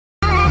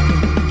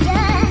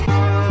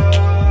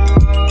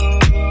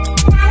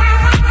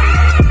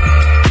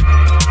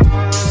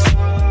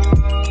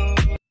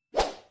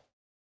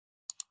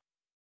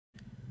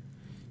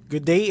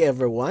Good day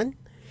everyone.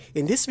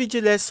 In this video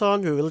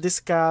lesson, we will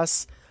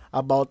discuss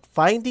about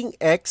finding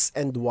x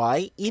and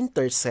y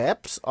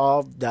intercepts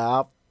of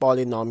the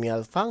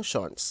polynomial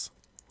functions.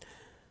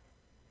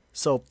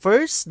 So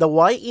first, the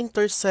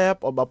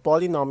y-intercept of a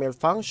polynomial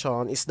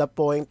function is the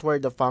point where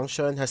the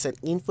function has an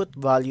input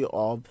value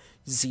of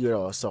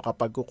 0. So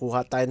kapag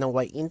kukuha tayo ng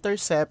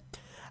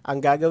y-intercept, ang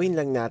gagawin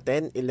lang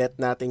natin, i-let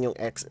natin yung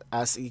x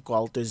as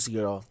equal to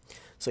 0.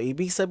 So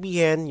ibig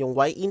sabihin, yung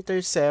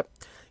y-intercept,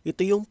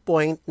 ito yung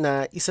point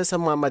na isa sa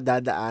mga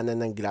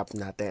madadaanan ng graph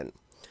natin.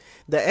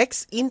 The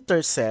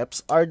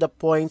x-intercepts are the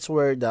points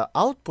where the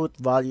output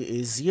value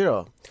is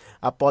 0.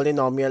 A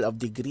polynomial of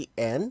degree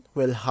n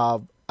will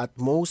have at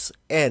most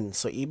n.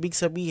 So, ibig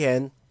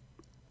sabihin,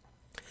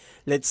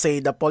 let's say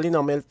the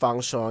polynomial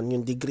function,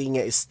 yung degree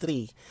niya is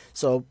 3.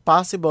 So,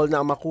 possible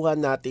na makuha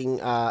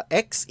nating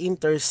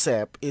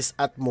x-intercept is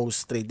at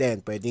most 3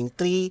 din. Pwedeng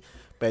 3,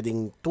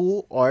 pwedeng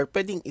 2, or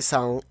pwedeng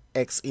isang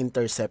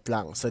x-intercept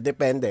lang. So,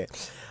 depende.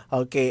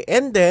 Okay,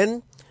 and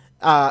then,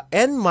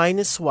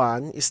 n-1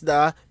 is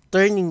the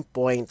turning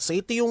point. So,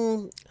 ito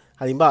yung,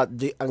 halimbawa,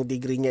 ang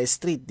degree niya is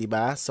 3, di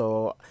ba?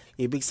 So,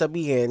 ibig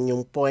sabihin,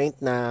 yung point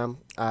na,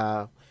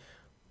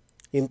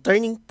 yung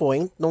turning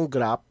point ng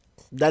graph,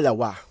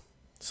 dalawa.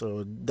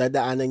 So,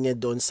 dadaanan niya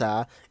doon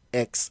sa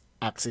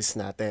x-axis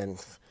natin.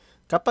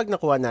 Kapag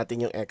nakuha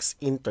natin yung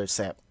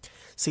x-intercept.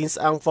 Since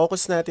ang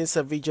focus natin sa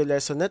video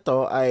lesson na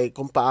to ay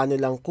kung paano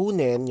lang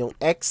kunin yung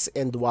x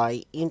and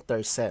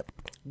y-intercept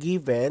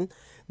given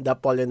the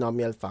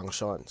polynomial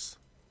functions.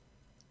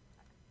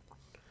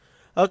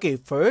 Okay,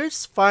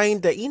 first,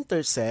 find the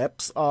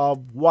intercepts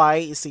of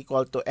y is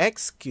equal to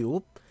x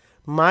cubed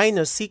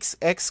minus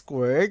 6x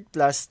squared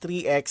plus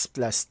 3x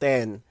plus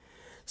 10.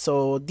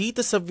 So,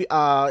 dito sa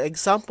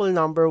example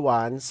number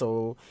 1,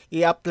 so,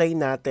 i-apply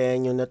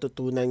natin yung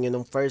natutunan nyo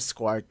ng first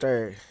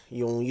quarter,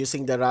 yung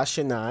using the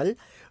rational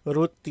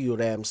root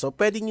theorem. So,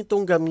 pwede nyo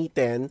itong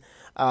gamitin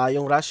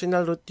yung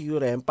rational root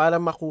theorem para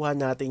makuha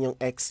natin yung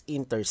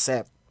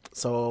x-intercept.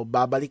 So,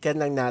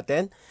 babalikan lang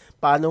natin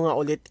paano nga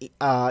ulit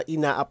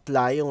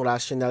ina-apply yung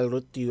rational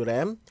root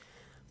theorem.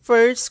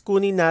 First,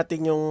 kunin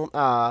natin yung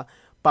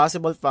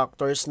possible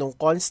factors ng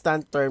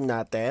constant term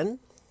natin.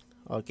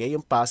 Okay,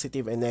 yung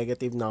positive and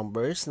negative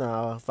numbers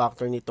na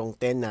factor nitong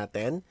 10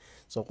 natin.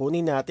 So,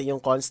 kunin natin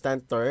yung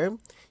constant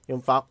term, yung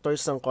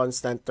factors ng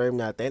constant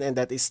term natin, and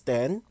that is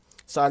 10.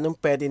 So,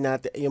 anong pwede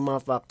natin, yung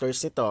mga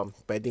factors nito?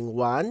 Pwedeng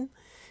 1,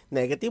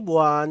 negative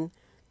 1,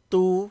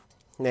 2,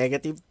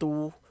 negative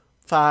 2,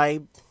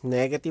 5,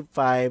 negative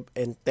 5,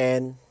 and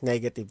 10,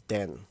 negative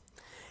 10.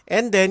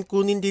 And then,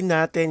 kunin din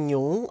natin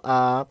yung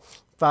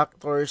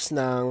factors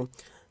ng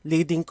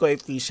leading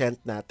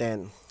coefficient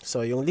natin.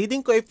 So, yung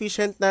leading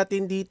coefficient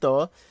natin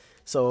dito,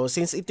 so,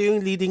 since ito yung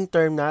leading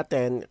term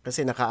natin,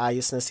 kasi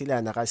nakaayos na sila,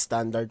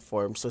 naka-standard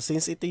form. So,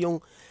 since ito yung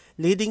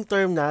leading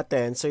term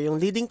natin, so, yung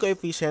leading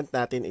coefficient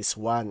natin is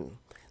 1.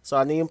 So,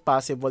 ano yung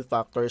possible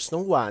factors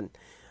ng 1?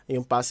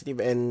 Yung positive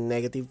and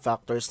negative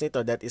factors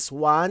nito, that is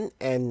 1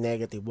 and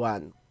negative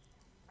 1.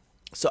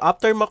 So,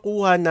 after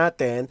makuha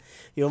natin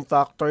yung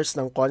factors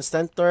ng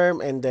constant term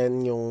and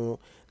then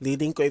yung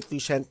leading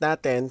coefficient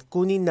natin,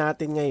 kunin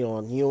natin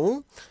ngayon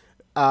yung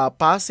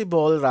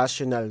possible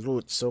rational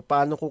roots. So,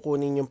 paano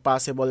kukunin yung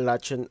possible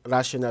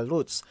rational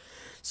roots?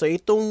 So,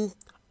 itong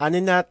ano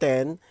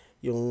natin,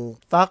 yung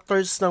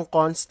factors ng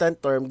constant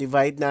term,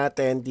 divide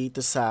natin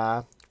dito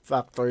sa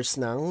factors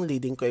ng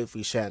leading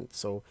coefficient.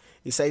 So,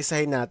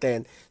 isa-isahin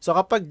natin. So,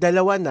 kapag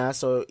dalawa na,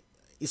 so,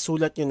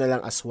 isulat nyo na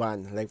lang as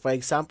 1. Like, for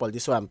example,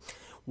 this one.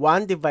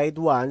 1 divide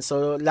 1.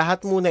 So,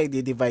 lahat muna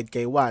i-divide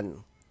kay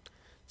 1.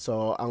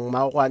 So, ang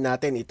makukuha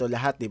natin, ito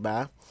lahat, di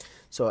ba?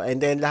 So,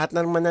 and then, lahat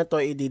naman na ito,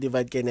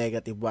 i-divide kay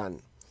negative 1.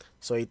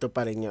 So, ito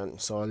pa rin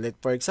yun. So,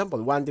 for example,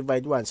 1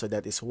 divide 1. So,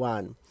 that is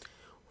 1.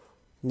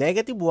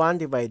 Negative 1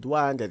 divide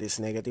 1, that is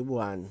negative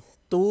 1.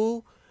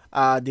 2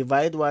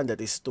 divide 1, that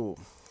is 2.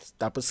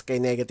 Tapos,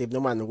 kay negative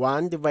naman,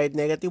 1 divide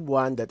negative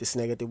 1, that is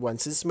negative 1.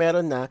 Since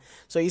meron na,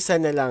 so, isa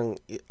na lang,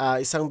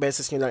 isang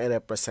beses nyo lang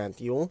i-represent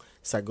yung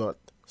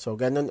sagot. So,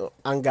 ganun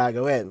ang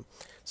gagawin.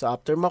 So,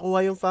 after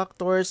makuha yung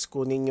factors,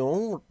 kunin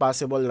yung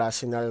possible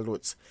rational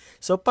roots.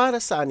 So,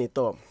 para saan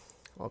ito?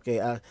 Okay,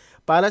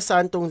 para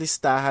saan tong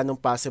listahan ng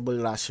possible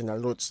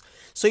rational roots?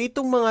 So,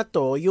 itong mga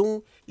to,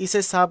 yung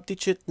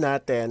isa-substitute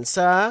natin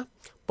sa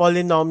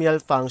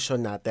polynomial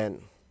function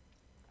natin.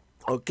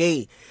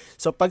 Okay,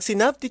 so pag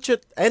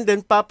sinubstitute, and then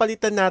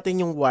papalitan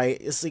natin yung y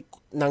is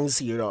ng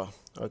 0.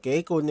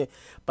 Okay, kung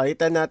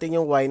palitan natin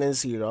yung y ng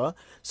 0.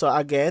 So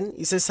again,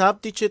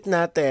 isa-substitute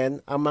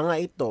natin ang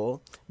mga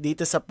ito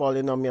dito sa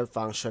polynomial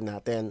function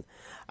natin.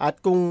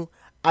 At kung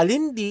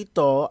alin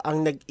dito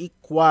ang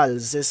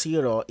nag-equal sa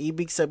 0,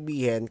 ibig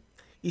sabihin,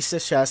 isa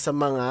siya sa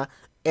mga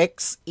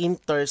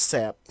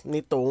x-intercept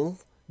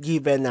nitong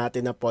given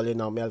natin na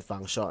polynomial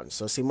function.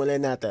 So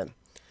simulan natin.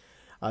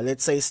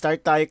 Let's say,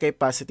 start tayo kay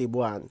positive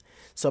 1.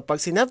 So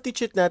pag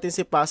sinubstitute natin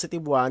si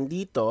positive 1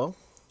 dito,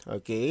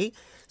 okay,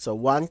 so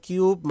 1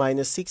 cubed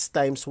minus 6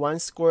 times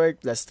 1 squared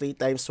plus 3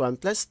 times 1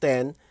 plus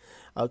 10.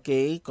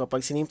 Okay,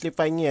 kapag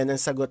sinimplify niyo yan,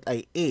 ang sagot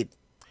ay 8.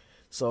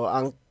 So,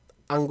 ang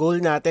goal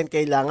natin,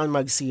 kailangan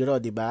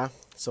mag-0, di ba?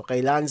 So,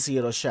 kailangan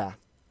 0 siya.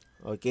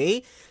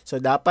 Okay?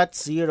 So, dapat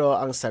 0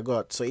 ang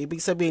sagot. So,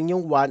 ibig sabihin,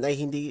 yung 1 ay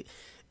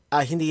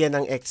hindi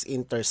yan ang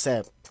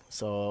x-intercept.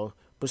 So,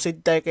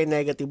 proceed tayo kay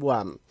negative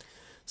 1.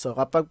 So,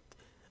 kapag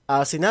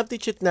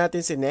sinubstitute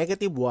natin si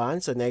negative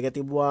 1, so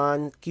negative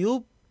 1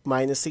 cube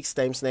minus 6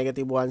 times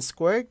negative 1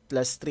 squared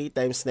plus 3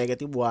 times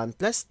negative 1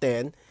 plus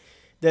 10,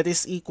 that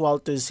is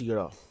equal to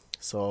 0.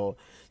 So,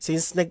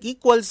 since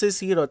nag-equal sa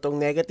 0 tong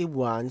negative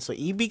 1, so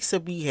ibig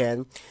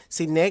sabihin,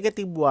 si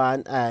negative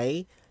 1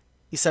 ay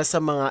isa sa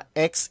mga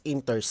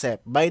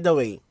x-intercept. By the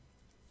way,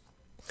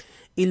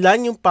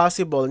 ilan yung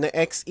possible na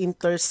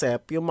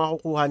x-intercept yung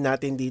makukuha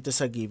natin dito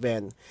sa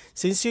given?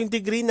 Since yung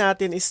degree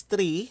natin is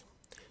 3,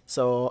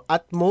 so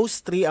at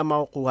most 3 ang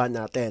makukuha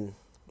natin.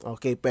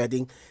 Okay,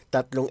 pwedeng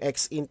tatlong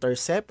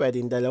x-intercept,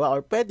 pwedeng dalawa,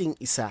 or pwedeng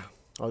isa.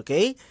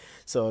 Okay?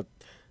 So,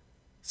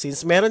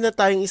 since meron na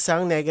tayong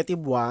isang negative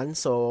 1,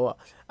 so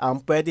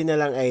pwede na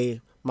lang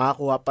ay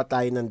makakuha pa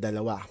tayo ng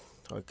dalawa.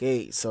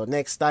 Okay, so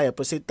next tayo,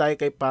 proceed tayo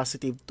kay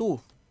positive 2.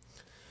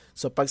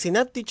 So pag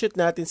sinubstitute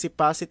natin si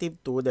positive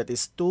 2, that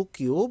is 2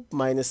 cubed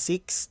minus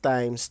 6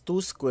 times 2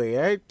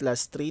 squared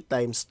plus 3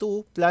 times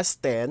 2 plus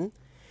 10,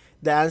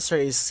 the answer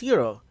is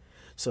 0.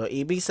 So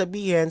ibig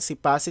sabihin si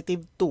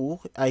positive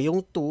 2 ay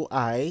yung 2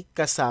 ay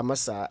kasama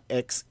sa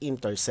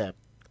x-intercept.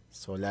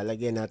 So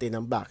lalagyan natin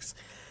ng box.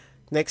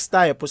 Next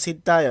tayo,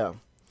 proceed tayo.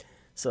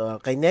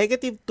 So, kay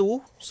negative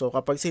 2, so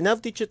kapag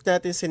sinubstitute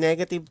natin si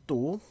negative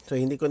 2, so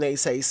hindi ko na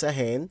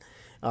isa-isahin,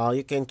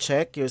 you can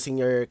check using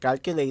your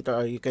calculator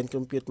or you can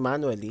compute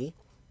manually,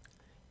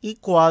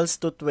 equals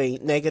to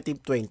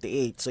negative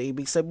 28. So,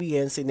 ibig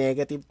sabihin si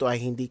negative 2 ay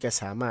hindi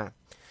kasama.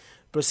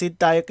 Proceed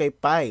tayo kay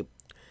 5.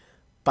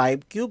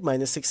 5 cubed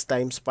minus 6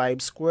 times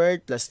 5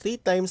 squared plus 3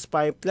 times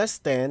 5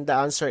 plus 10, the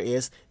answer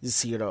is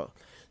 0.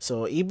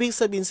 So, ibig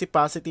sabihin si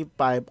positive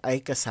 5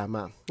 ay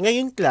kasama.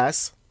 Ngayon,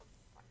 class,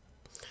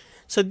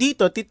 so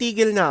dito,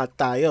 titigil na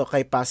tayo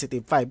kay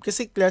positive 5.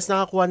 Kasi, class,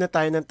 nakakuha na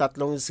tayo ng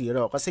tatlong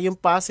 0. Kasi yung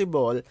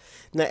possible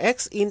na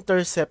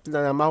x-intercept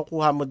na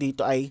makukuha mo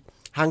dito ay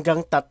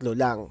hanggang 3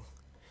 lang.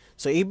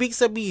 So, ibig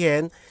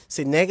sabihin,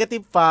 si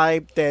negative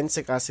 5, 10,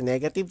 saka si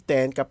negative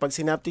 10, kapag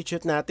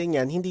sinubstitute natin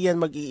yan, hindi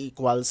yan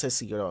mag-i-equal sa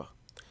 0.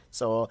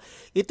 So,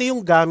 ito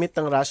yung gamit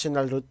ng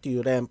rational root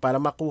theorem para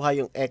makuha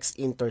yung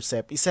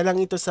x-intercept. Isa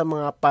lang ito sa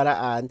mga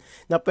paraan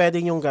na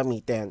pwede nyong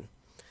gamitin.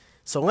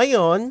 So,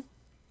 ngayon,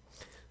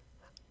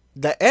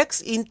 the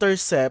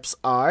x-intercepts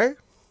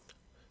are,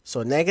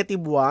 so,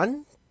 negative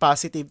 1,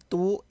 positive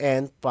 2,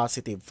 and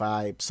positive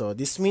 5. So,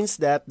 this means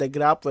that the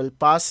graph will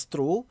pass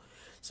through,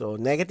 so,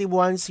 negative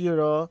 1,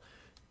 0,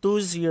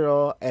 2,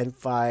 0, and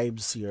 5,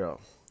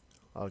 0.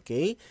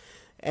 Okay?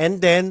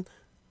 And then,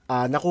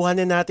 nakuha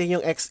na natin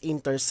yung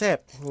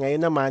x-intercept.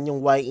 Ngayon naman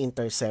yung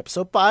y-intercept.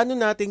 So, paano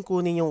natin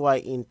kunin yung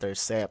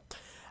y-intercept?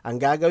 Ang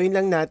gagawin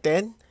lang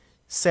natin,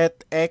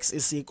 set x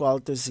is equal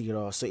to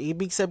 0. So,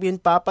 ibig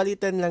sabihin,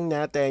 papalitan lang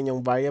natin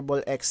yung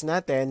variable x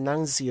natin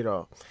ng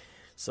 0.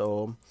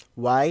 So,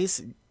 y,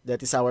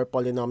 that is our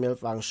polynomial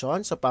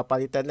function. So,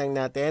 papalitan lang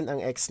natin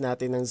ang x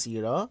natin ng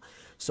 0.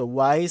 So,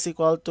 y is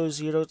equal to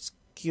 0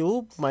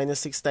 cubed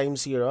minus 6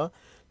 times 0.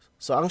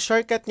 So, ang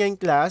shortcut niyan,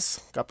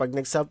 class, kapag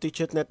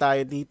nag-substitute na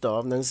tayo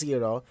dito ng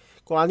 0,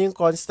 kung ano yung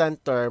constant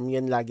term,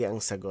 yan lagi ang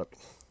sagot.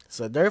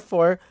 So,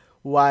 therefore,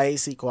 y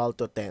is equal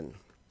to 10.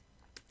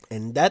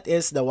 And that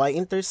is, the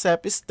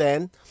y-intercept is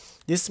 10.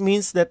 This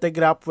means that the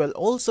graph will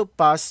also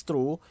pass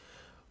through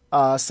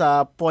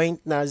sa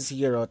point na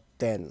 0,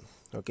 10.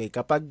 Okay,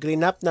 kapag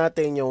green up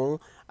natin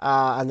yung,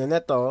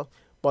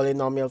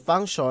 polynomial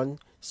function,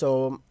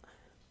 so,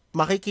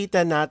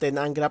 makikita natin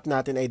na ang graph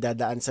natin ay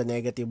dadaan sa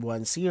negative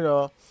 1,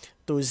 0,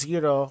 2,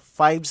 0,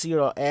 5,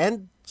 0,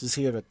 and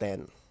 0,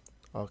 10.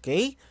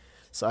 Okay?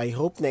 So, I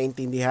hope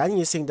naintindihan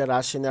using the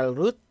rational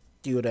root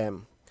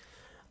theorem.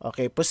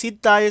 Okay,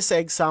 proceed tayo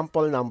sa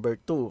example number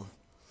 2.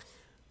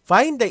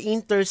 Find the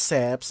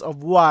intercepts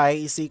of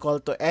y is equal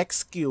to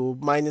x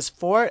cubed minus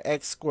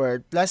 4x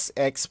squared plus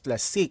x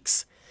plus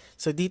 6.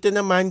 So, dito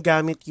naman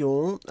gamit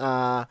yung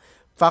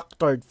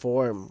factored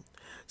form.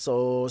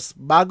 So,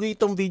 bago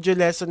itong video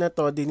lesson na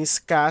to,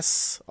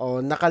 diniscuss o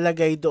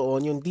nakalagay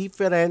doon yung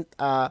different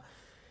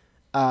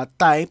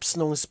types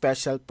ng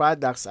special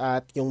products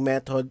at yung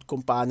method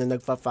kung paano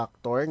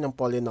nagfa-factor ng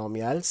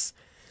polynomials.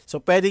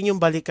 So, pwede nyo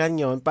balikan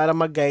yon para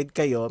mag-guide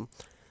kayo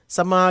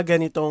sa mga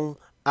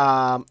ganitong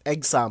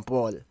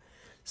example.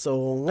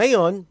 So,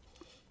 ngayon,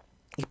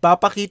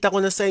 ipapakita ko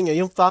na sa inyo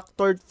yung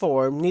factored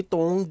form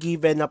nitong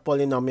given na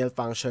polynomial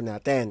function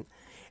natin.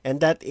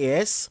 And that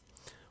is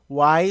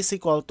y is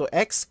equal to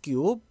x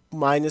cubed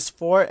minus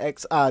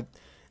 4x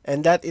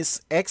and that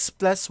is x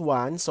plus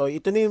 1. So,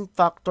 ito na yung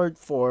factored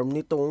form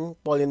nitong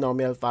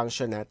polynomial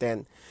function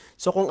natin.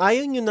 So, kung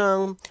ayaw nyo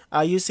ng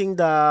using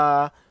the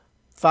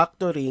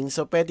factoring,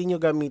 so pwede nyo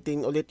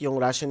gamitin ulit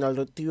yung rational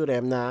root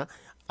theorem na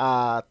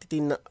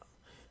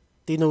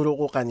tinuro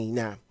ko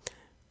kanina.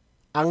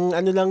 Ang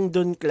ano lang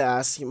dun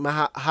class,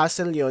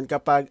 hassle yon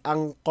kapag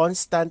ang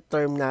constant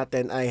term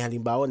natin ay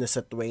halimbawa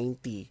nasa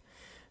 20,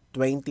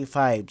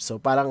 25.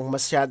 So parang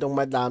masyadong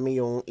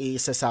madami yung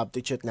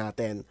i-substitute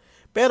natin.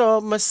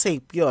 Pero mas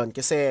safe yon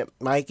kasi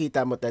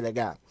makikita mo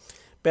talaga.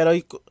 Pero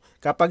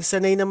kapag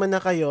sanay naman na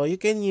kayo, you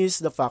can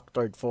use the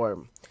factored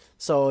form.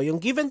 So, yung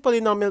given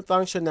polynomial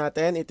function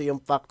natin, ito yung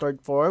factored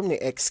form ni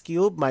x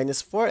cubed minus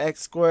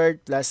 4x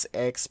squared plus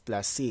x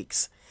plus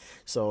 6.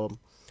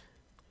 So,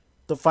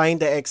 to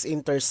find the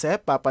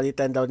x-intercept,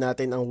 papalitan daw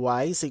natin ang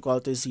y is equal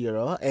to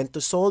 0. And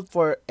to solve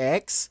for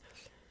x,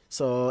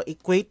 so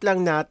equate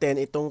lang natin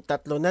itong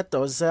tatlo na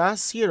to sa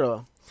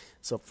 0.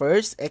 So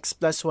first, x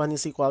plus 1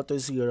 is equal to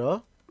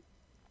 0.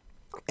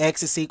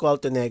 X is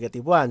equal to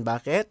negative 1.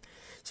 Bakit?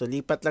 So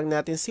lipat lang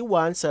natin si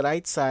 1 sa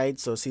right side.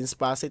 So since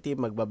positive,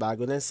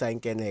 magbabago ng sign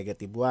kaya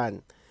negative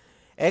 1.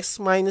 X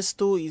minus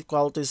 2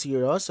 equal to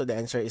 0. So the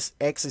answer is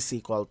x is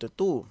equal to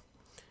 2.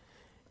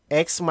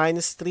 X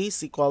minus 3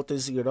 is equal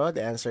to 0. The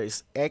answer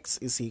is x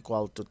is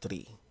equal to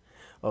 3.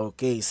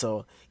 Okay,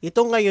 so ito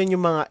ngayon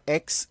yung mga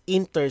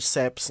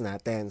x-intercepts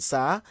natin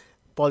sa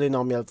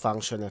polynomial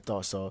function na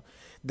to. So,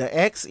 the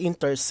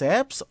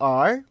x-intercepts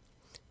are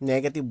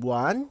negative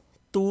 1,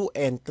 2,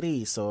 and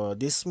 3. So,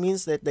 this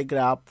means that the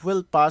graph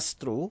will pass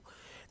through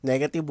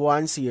negative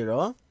 1,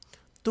 0,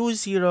 2,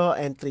 0,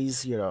 and 3,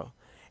 0.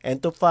 And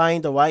to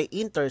find the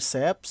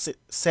y-intercept,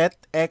 set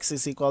x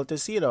is equal to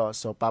 0.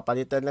 So,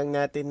 papalitan lang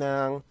natin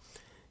ng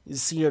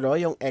 0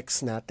 yung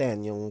x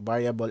natin, yung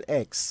variable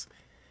x.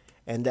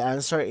 And the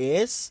answer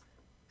is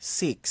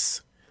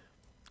 6.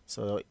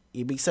 So,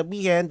 ibig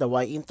sabihin, the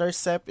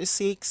y-intercept is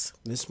 6.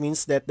 This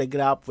means that the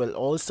graph will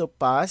also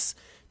pass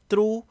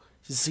through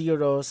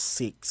 0,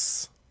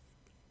 6.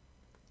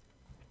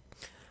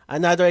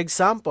 Another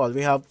example,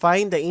 we have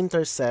find the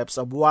intercepts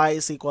of y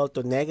is equal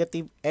to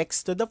negative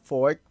x to the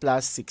 4th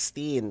plus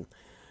 16.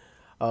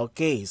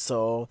 Okay,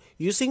 so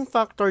using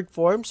factored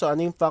form, so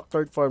ano yung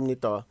factored form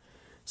nito?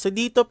 So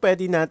dito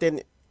pwede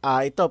natin,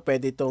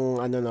 pwede itong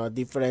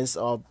difference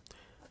of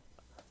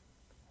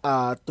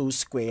 2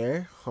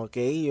 square.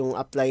 Okay, yung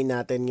apply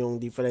natin yung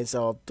difference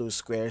of 2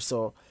 square.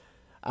 So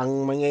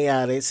ang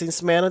mangyayari, since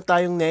meron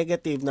tayong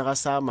negative na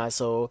kasama,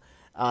 so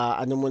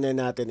ano muna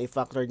natin,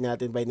 i-factor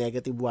natin by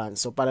negative 1.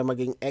 So para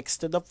maging x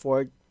to the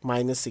 4th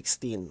minus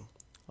 16.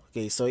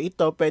 Okay, so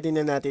ito pwede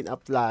na natin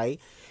apply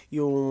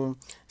yung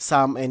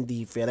sum and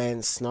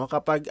difference, no?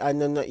 Kapag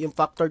yung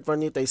factored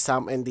form nito ay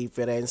sum and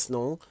difference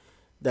nung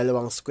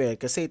dalawang square.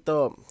 Kasi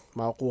ito,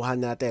 makukuha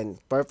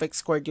natin. Perfect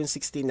squared yung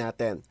 16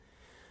 natin.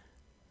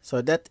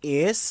 So that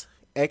is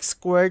x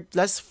squared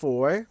plus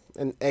 4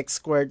 and x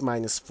squared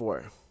minus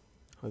 4.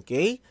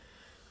 Okay?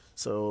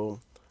 So,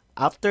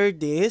 after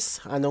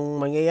this,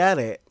 anong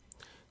mangyayari?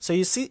 So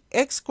you see,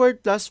 x squared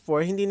plus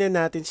 4, hindi na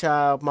natin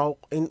siya,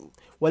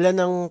 wala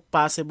nang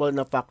possible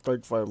na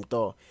factored form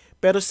to.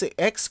 Pero si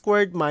x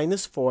squared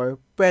minus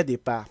 4, pwede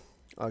pa.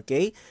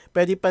 Okay?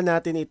 Pwede pa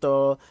natin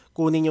ito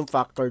kunin yung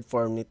factored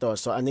form nito.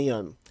 So ano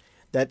yun?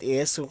 That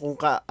is, kung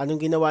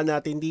anong ginawa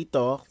natin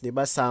dito, di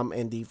ba, sum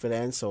and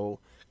difference.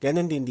 So,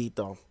 ganun din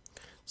dito.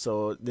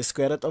 So, the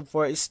square root of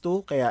 4 is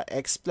 2, kaya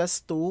x plus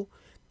 2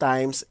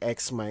 times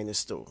x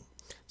minus 2.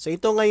 So,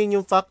 ito ngayon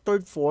yung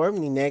factored form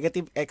ni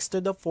negative x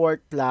to the 4th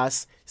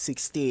plus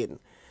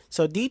 16.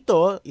 So,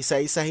 dito,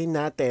 isa-isahin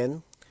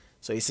natin.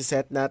 So,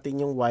 isiset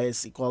natin yung y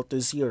is equal to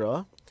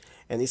 0.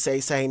 And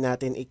isa-isahin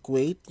natin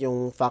equate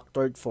yung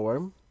factored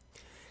form.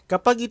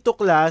 Kapag ito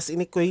class,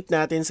 in-equate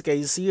natin sa kay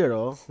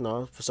 0,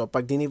 no? So,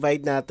 pag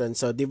dinivide natin,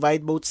 so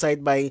divide both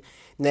side by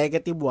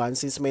negative 1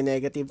 since may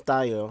negative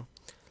tayo.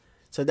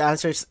 So, the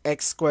answer is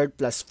x squared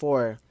plus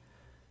 4.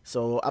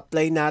 So,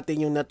 apply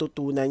natin yung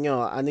natutunan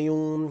nyo. Ano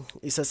yung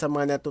isa sa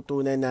mga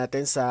natutunan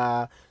natin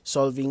sa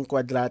solving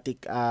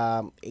quadratic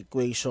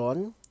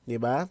equation?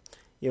 Diba?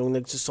 Yung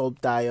nagsusolve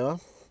tayo.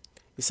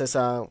 Isa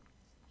sa,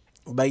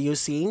 by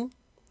using,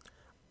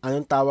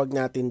 anong tawag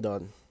natin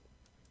doon?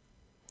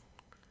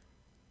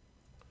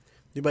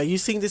 Diba?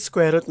 Using the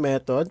square root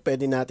method,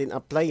 pwede natin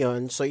apply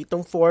yon. So,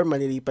 itong 4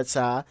 malilipat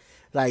sa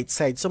right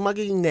side. So,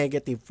 magiging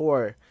negative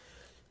 4.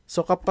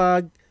 So,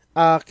 kapag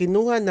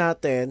kinuha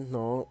natin,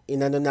 no,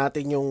 inano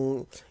natin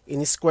yung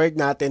in-squared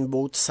natin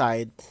both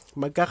side,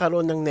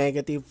 magkakaroon ng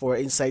negative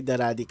 4 inside the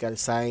radical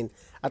sign.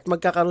 At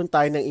magkakaroon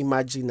tayo ng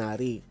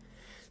imaginary.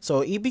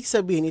 So, ibig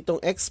sabihin,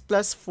 itong x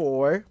plus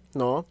 4,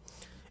 no,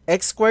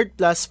 x squared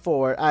plus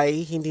 4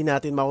 ay hindi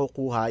natin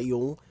makukuha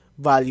yung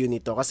value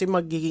nito kasi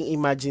magiging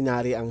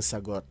imaginary ang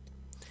sagot.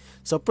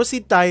 So,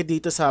 proceed tayo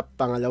dito sa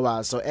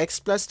pangalawa. So,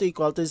 x plus 2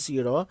 equal to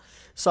 0.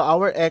 So,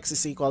 our x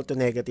is equal to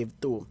negative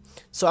 2.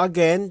 So,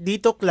 again,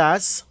 dito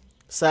class,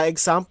 sa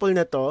example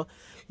na to,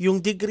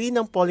 yung degree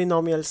ng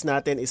polynomials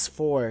natin is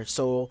 4.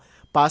 So,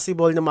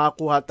 possible na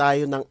makakuha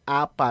tayo ng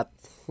 4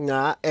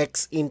 na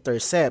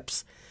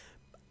x-intercepts.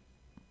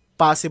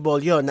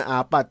 Possible yon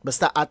na 4.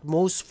 Basta at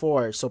most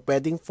 4. So,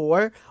 pwedeng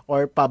 4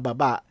 or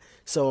pababa.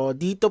 So,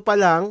 dito pa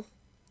lang,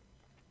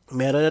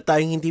 meron na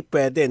tayong hindi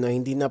pwede. No?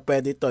 Hindi na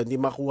pwede to. Hindi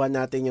makuha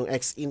natin yung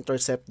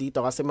x-intercept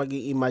dito kasi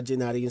maging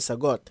imaginary yung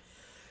sagot.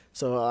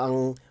 So,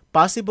 ang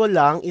possible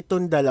lang,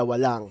 itong dalawa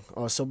lang.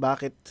 O, so,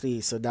 bakit 3?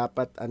 So,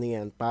 dapat, ano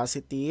yan,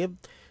 positive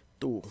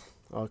 2.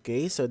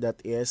 Okay, so that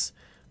is,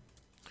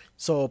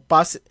 so,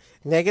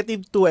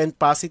 negative 2 and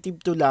positive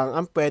 2 lang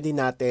ang pwede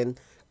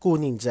natin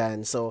kunin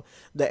dyan. So,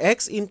 the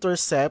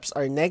x-intercepts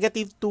are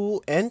negative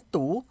 2 and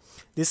 2.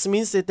 This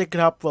means that the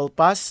graph will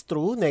pass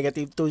through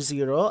negative 2,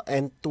 0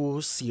 and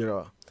 2,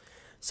 0.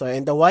 So,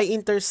 and the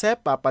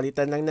y-intercept,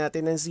 papalitan lang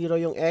natin ng 0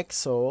 yung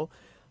x. So,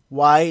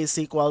 y is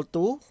equal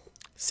to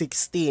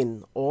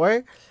 16.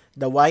 Or,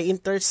 the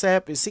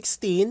y-intercept is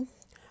 16.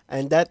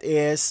 And that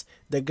is,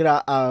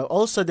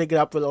 also the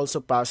graph will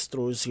also pass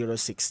through 0,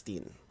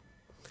 16.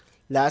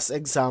 Last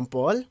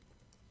example.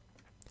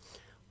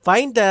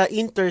 Find the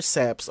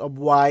intercepts of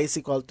y is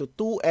equal to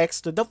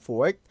 2x to the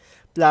fourth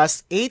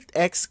plus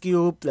 8x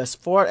cubed plus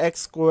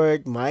 4x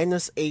squared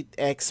minus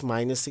 8x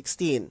minus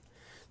 16.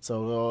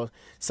 So,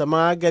 sa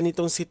mga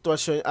ganitong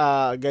sitwasyon,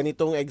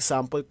 ganitong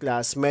example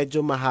class,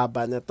 medyo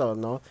mahaba na to,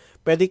 no?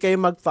 Pwede kayo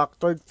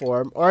mag-factored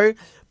form or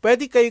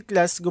pwede kayo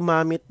class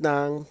gumamit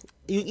ng,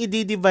 yung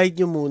i-divide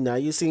nyo muna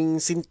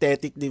using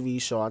synthetic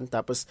division,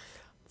 tapos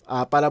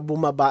para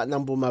bumaba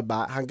ng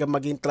bumaba hanggang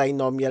maging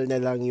trinomial na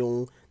lang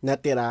yung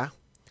natira.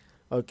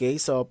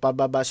 Okay, so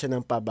pababa siya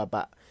ng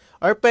pababa.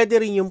 Or pwede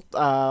rin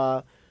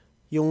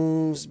yung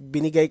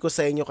binigay ko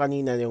sa inyo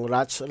kanina, yung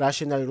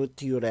rational root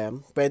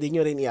theorem, pwede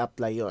nyo rin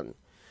i-apply yon.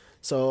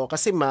 So,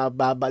 kasi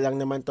mababa lang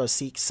naman to,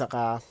 6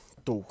 saka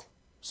 2.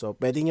 So,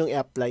 pwede nyo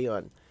i-apply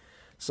yon.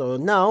 So,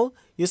 now,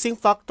 using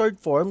factored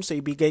form, so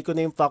ibigay ko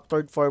na yung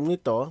factored form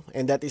nito,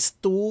 and that is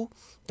 2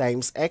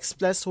 times x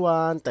plus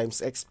 1 times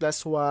x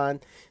plus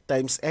 1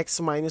 times x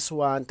minus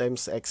 1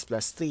 times x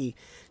plus 3.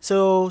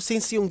 So,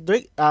 since yung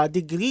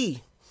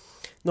degree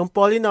ng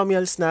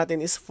polynomials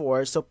natin is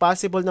 4, so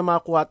possible na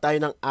makakuha tayo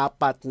ng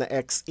 4 na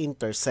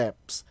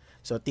x-intercepts.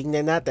 So,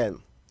 tingnan natin.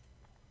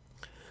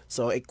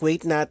 So,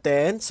 equate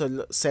natin.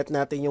 So, set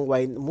natin yung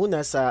y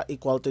muna sa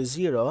equal to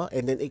 0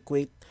 and then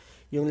equate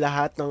yung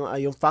lahat ng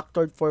yung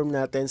factored form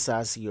natin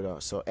sa 0.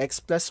 So, x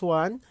plus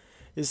 1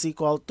 is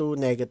equal to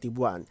negative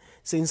 1.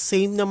 Since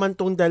same naman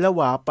tong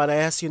dalawa,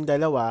 parehas yung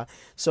dalawa,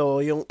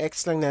 so yung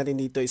x lang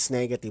natin dito is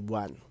negative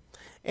 1.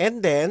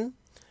 And then,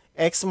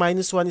 x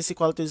minus 1 is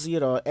equal to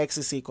 0, x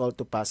is equal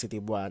to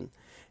positive 1.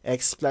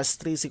 X plus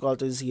 3 is equal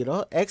to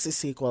 0, x is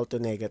equal to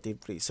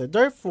negative 3. So,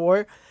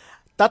 therefore,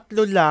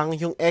 tatlo lang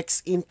yung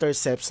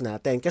x-intercepts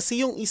natin.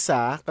 Kasi yung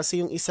isa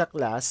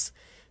class,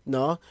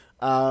 no,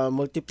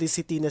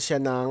 multiplicity na siya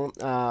ng,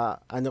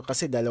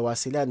 kasi dalawa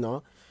sila,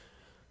 no?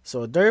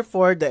 So,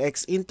 therefore, the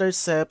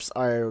x-intercepts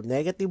are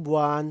negative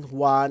 1,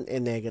 1,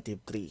 and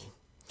negative 3.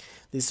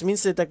 This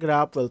means that the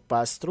graph will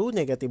pass through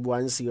negative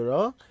 1,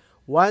 0,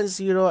 1,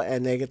 0,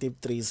 and negative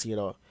 3,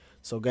 0.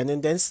 So,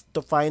 ganun din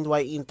to find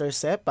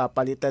y-intercept,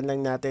 papalitan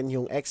lang natin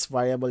yung x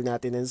variable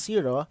natin ng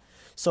 0.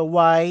 So,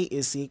 y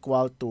is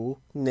equal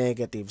to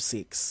negative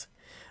 6.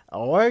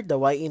 Or, the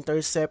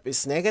y-intercept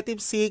is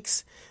negative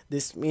 6.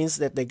 This means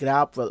that the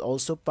graph will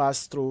also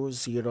pass through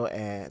 0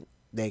 and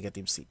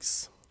negative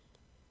 6.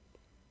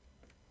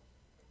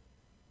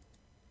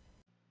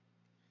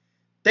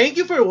 Thank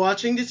you for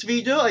watching this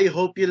video. I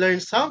hope you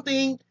learned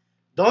something.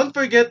 Don't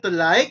forget to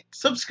like,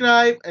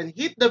 subscribe, and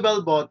hit the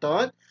bell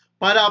button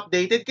para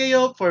updated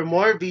kayo for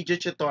more video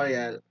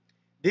tutorial.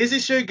 This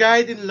is your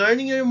guide in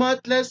learning your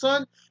math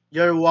lesson,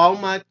 your Wow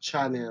Math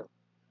channel.